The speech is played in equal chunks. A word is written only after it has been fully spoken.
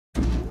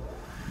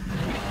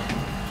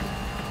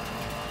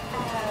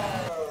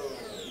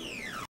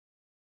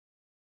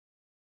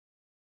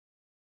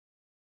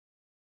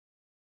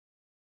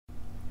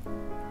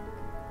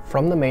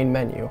From the main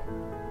menu,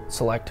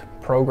 select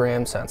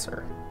Program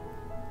Sensor.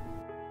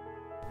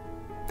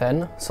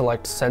 Then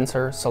select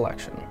Sensor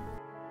Selection.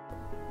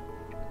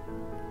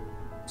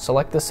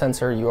 Select the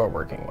sensor you are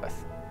working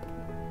with.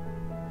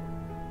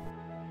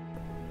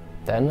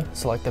 Then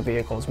select the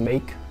vehicle's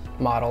make,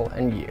 model,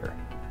 and year.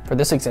 For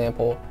this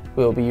example,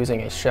 we will be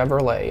using a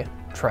Chevy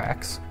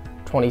Trax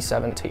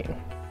 2017.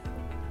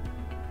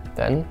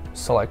 Then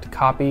select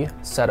Copy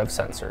Set of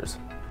Sensors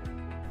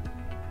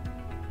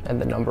and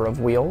the number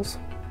of wheels.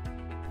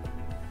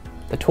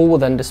 The tool will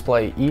then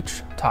display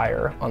each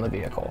tire on the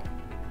vehicle.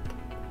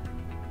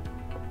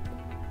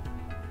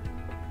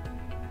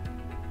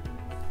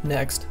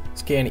 Next,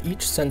 scan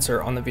each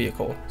sensor on the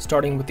vehicle,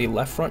 starting with the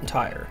left front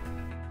tire,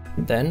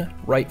 then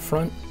right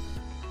front,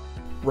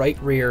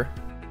 right rear,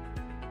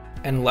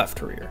 and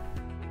left rear.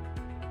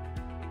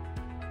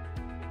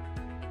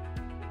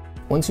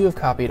 Once you have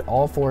copied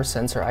all 4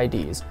 sensor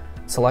IDs,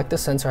 select the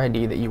sensor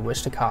ID that you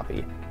wish to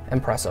copy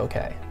and press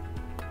OK.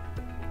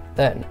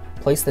 Then,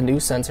 place the new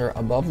sensor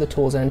above the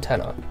tool's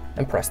antenna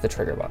and press the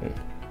trigger button.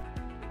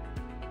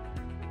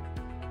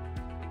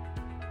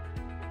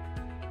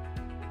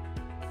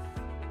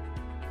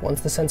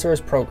 Once the sensor is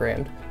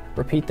programmed,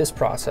 repeat this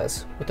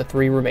process with the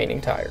 3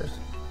 remaining tires.